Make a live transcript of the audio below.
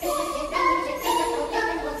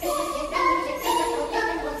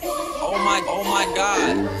my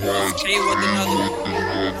God. Stay with another.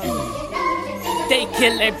 They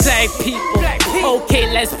killing black people. Okay,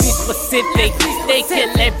 let's be specific. They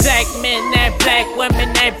killing black men and black women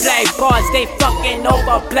and black boys. They fucking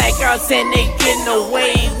over black girls and they getting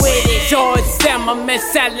away with it. George Zimmerman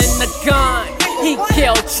selling the gun. He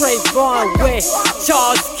killed Trayvon with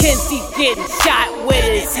Charles Kinsey getting shot with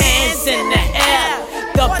his hands in the air.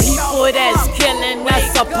 The people that's killing us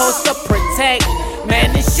supposed to protect.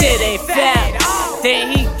 Man, this shit ain't fair.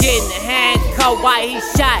 Then he getting handcuffed while he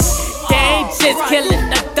shot. They ain't just killing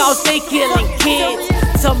adults, they killing kids.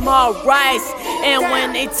 Tomorrow rights. And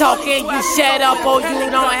when they talking, you shut up or you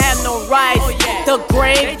don't have no rights. The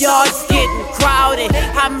graveyard's getting crowded.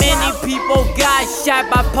 How many people got shot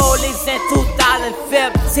by police in 2015?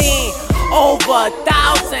 Over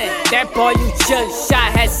 1,000. That boy you just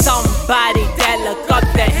shot had somebody that look up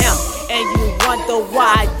to him. And you wonder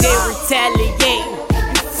why they retaliating.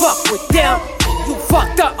 You fuck with them, you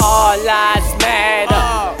fucked up. All lives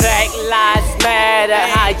matter, black lives matter.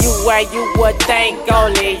 How you wear, you would think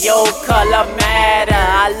only your color matter.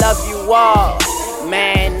 I love you all,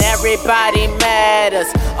 man, everybody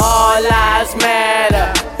matters. All lives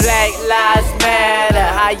matter, black lives matter.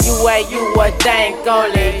 How you wear, you would think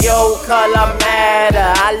only your color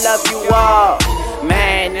matter. I love you all,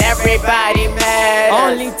 man, everybody matters.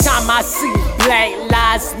 Only time I see black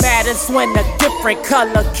lives matters when a different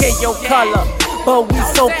color kill your color. But we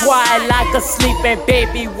so quiet like a sleeping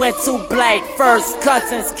baby when two black first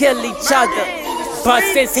cousins kill each other.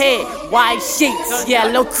 Bust his head, white sheets,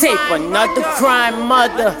 yellow tape, another crime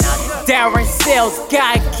mother. Darren Sills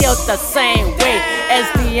got killed the same way as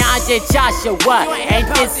DeAndre Joshua. Ain't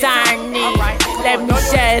this irony? Let me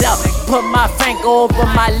shut up, put my finger over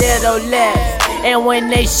my little lips. And when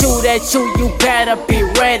they shoot at you, you better be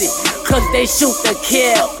ready, cause they shoot to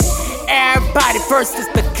kill. Everybody first is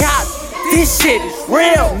the cops. This shit is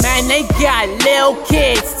real. Man, they got little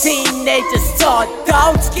kids, teenagers, tall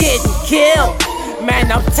dogs getting killed.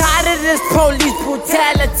 Man, I'm tired of this police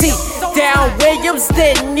brutality. Darren Williams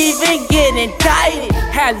didn't even get indicted.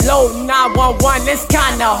 Hello 911, it's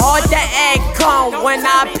kinda hard to act calm when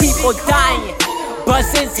our people dying.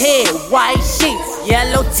 Bust his head, white sheets,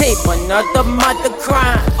 yellow tape, another mother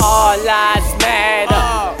crime. All lives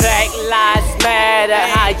matter, black lives matter.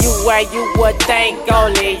 How you wear, you would think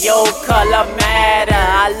only your color matter.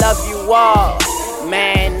 I love you all,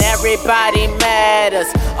 man, everybody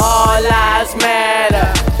matters. All lives matter,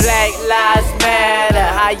 black lives matter.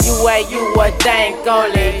 How you wear, you would think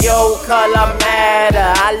only your color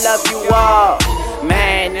matter. I love you all,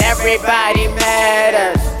 man, everybody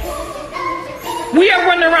matters. We are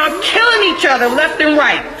running around killing each other left and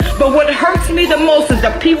right. But what hurts me the most is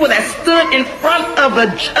the people that stood in front of a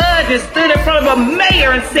judge and stood in front of a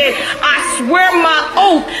mayor and said, I swear my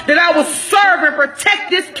oath that I will serve and protect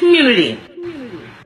this community.